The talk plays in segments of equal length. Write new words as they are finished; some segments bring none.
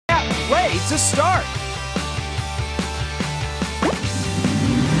play to start.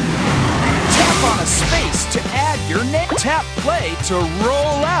 Tap on a space to add your name. Tap play to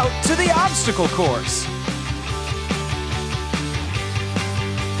roll out to the obstacle course.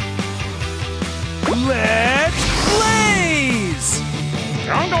 Let's blaze!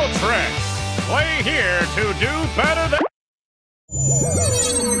 Jungle Trick! Play here to do better than...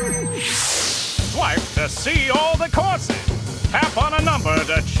 Swipe to see all the courses. Tap on a number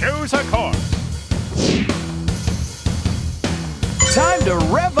to choose a course. Time to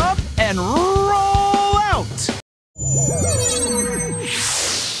rev up and roll out!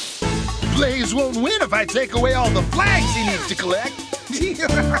 Blaze won't win if I take away all the flags he needs to collect.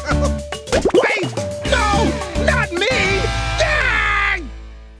 Wait! No! Not me! Ah!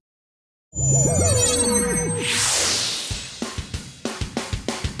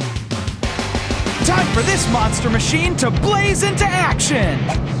 Time for this monster machine to blaze into action!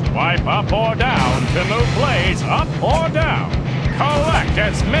 Swipe up or down to move Blaze up or down. Collect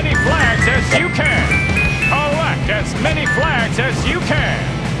as many flags as you can. Collect as many flags as you can.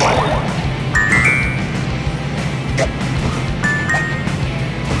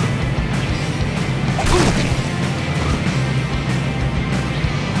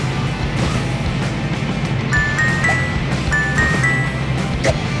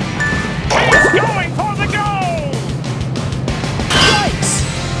 Going for the goal! Yikes!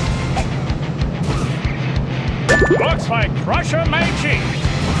 Looks like Crusher may cheat.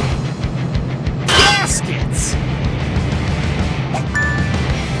 Baskets!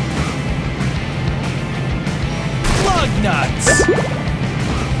 Lug nuts!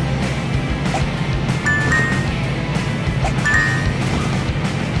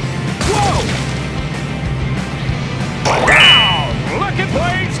 Whoa! Wow! Look at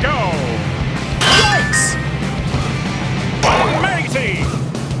Blaze go! Yikes! Amazing!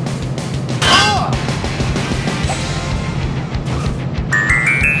 Ah!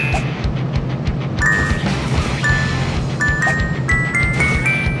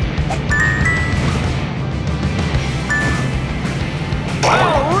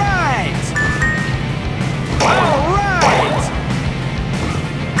 All right! All right!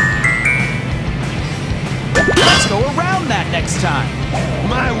 Let's go around that next time.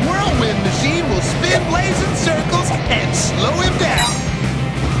 My whirlwind machine will spin Blaze in circles and slow him down.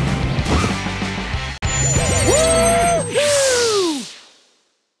 Woo-hoo!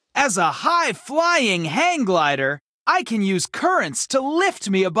 As a high-flying hang glider, I can use currents to lift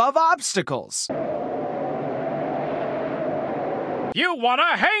me above obstacles. You won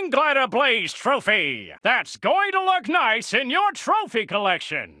a Hang Glider Blaze trophy! That's going to look nice in your trophy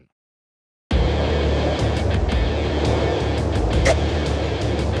collection!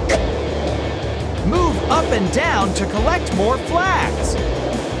 Move up and down to collect more flags.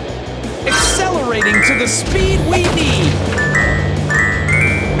 Accelerating to the speed we need.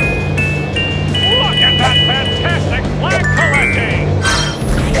 Look at that fantastic flag collecting!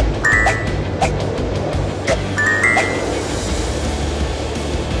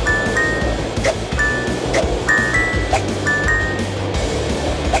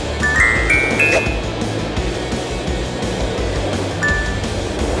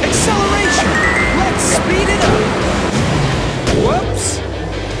 Acceleration! Let's speed it up. Whoops!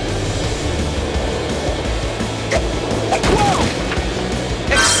 Whoa!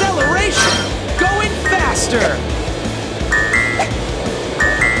 Acceleration! Going faster!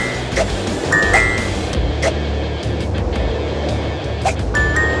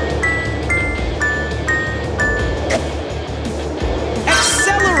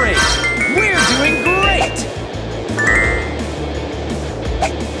 Accelerate! We're doing great!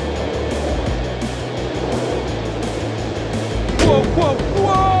 Whoa, whoa,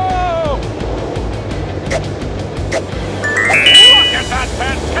 whoa! Look at that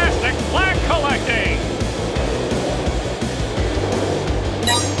fantastic flag collecting!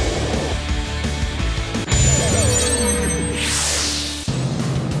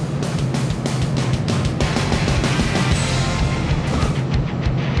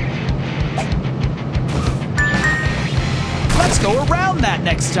 Let's go around that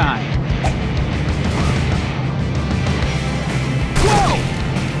next time. Whoa!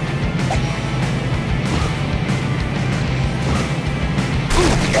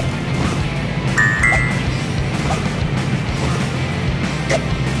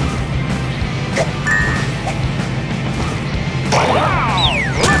 Wow!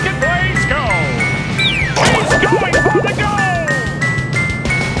 Look at Blaze go! He's going for the goal!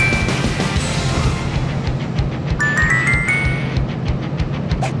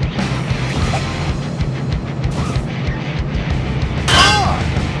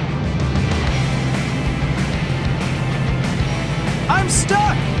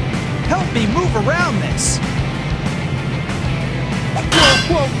 stuck! Help me move around this! Whoa,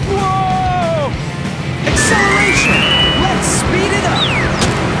 whoa, whoa! Acceleration! Let's speed it up!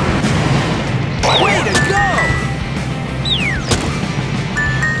 Way to go!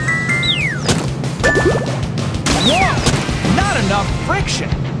 Whoa! Not enough friction!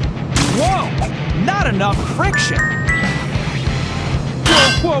 Whoa! Not enough friction! Whoa,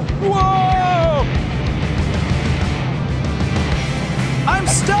 whoa, whoa! I'm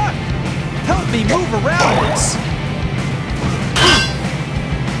stuck! Help me move around this!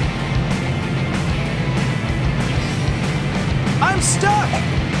 I'm stuck!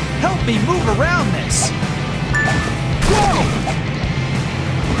 Help me move around this! Whoa!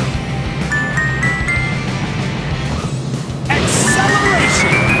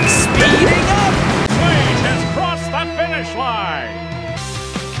 Acceleration! Speeding up! Blaze has crossed the finish line!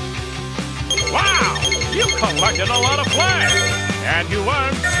 Wow! You collected a lot of flags! And you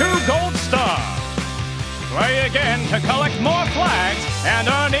earned 2 gold stars! Play again to collect more flags and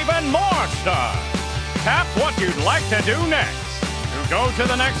earn even more stars! Tap what you'd like to do next. To go to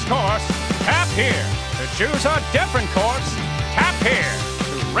the next course, tap here. To choose a different course, tap here.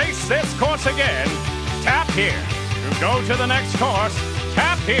 To race this course again, tap here. To go to the next course,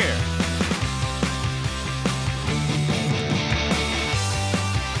 tap here.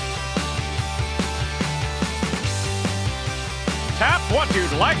 Tap what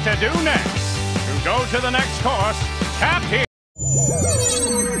you'd like to do next. To go to the next course, tap here.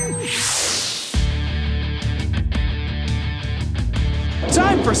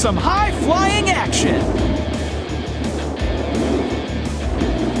 Time for some high-flying action!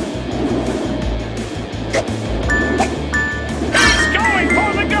 It's going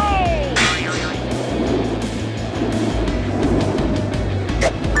for the goal!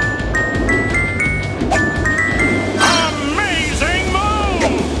 Amazing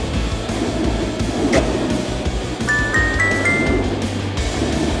move!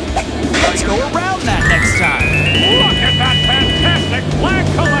 Let's go around that next time! Look at that fantastic flag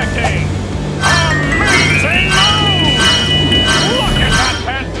collecting! Amazing move! Look at that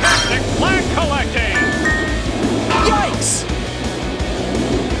fantastic flag collecting! Yikes!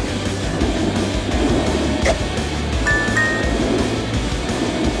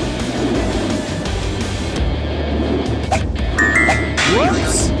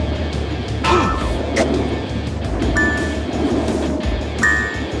 Whoops!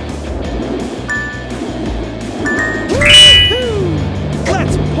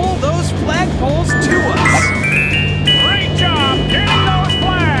 Let's pull those flagpoles to us! Great job getting those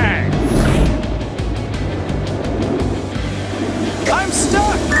flags! I'm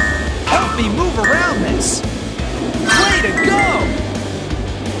stuck! Help me move around this! Way to go!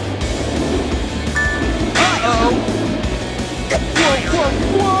 Uh-oh! Whoa, whoa,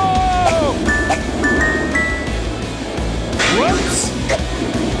 whoa! Whoops!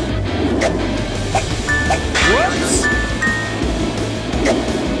 Whoops!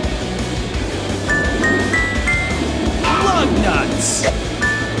 Lug nuts!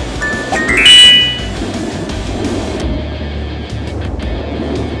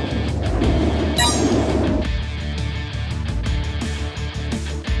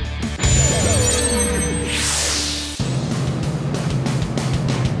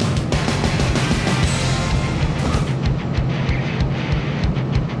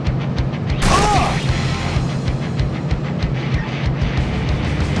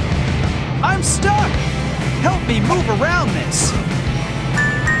 I'm stuck! Help me move around this!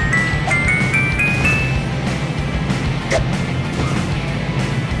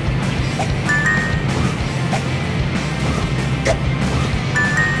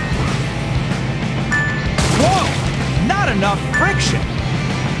 Whoa! Not enough friction!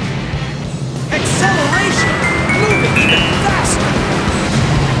 Acceleration! Moving even faster!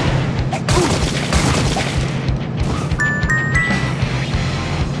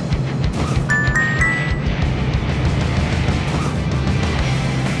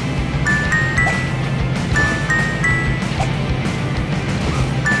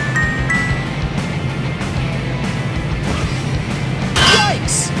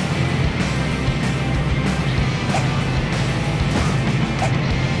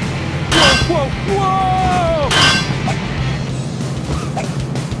 Whoa, whoa!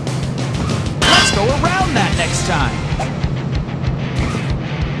 Let's go around that next time.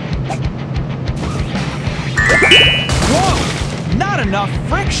 Whoa! Not enough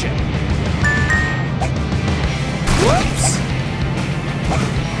friction. Whoops!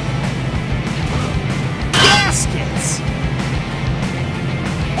 Gaskets!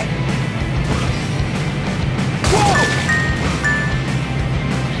 Whoa!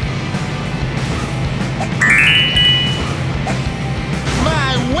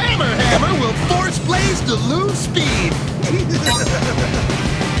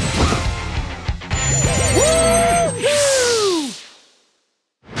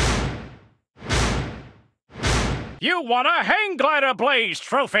 You won a Hang Glider Blaze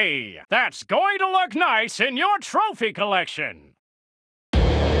trophy! That's going to look nice in your trophy collection!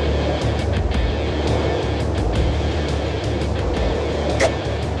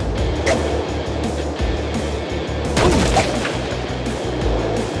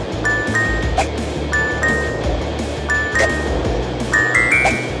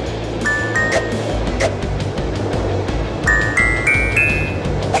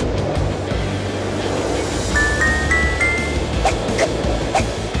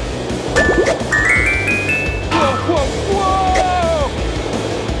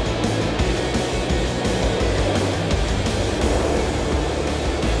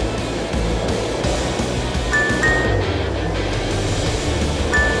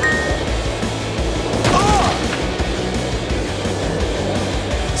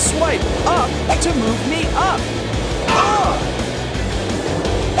 Swipe up to move me up.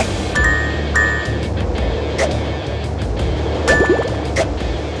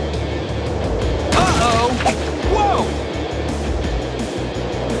 Uh-oh! Whoa!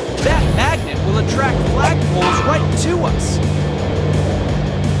 That magnet will attract flagpoles right to us.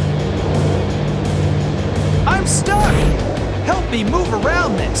 I'm stuck! Help me move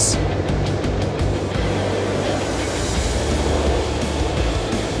around this.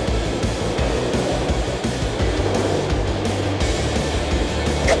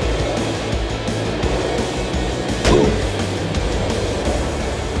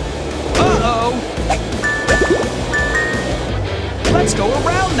 Let's go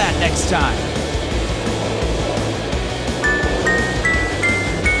around that next time.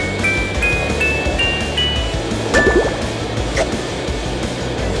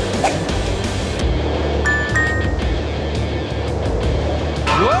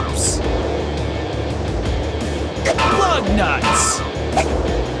 Whoops! Lug nuts!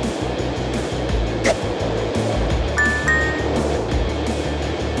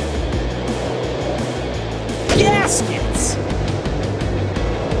 Gaskets!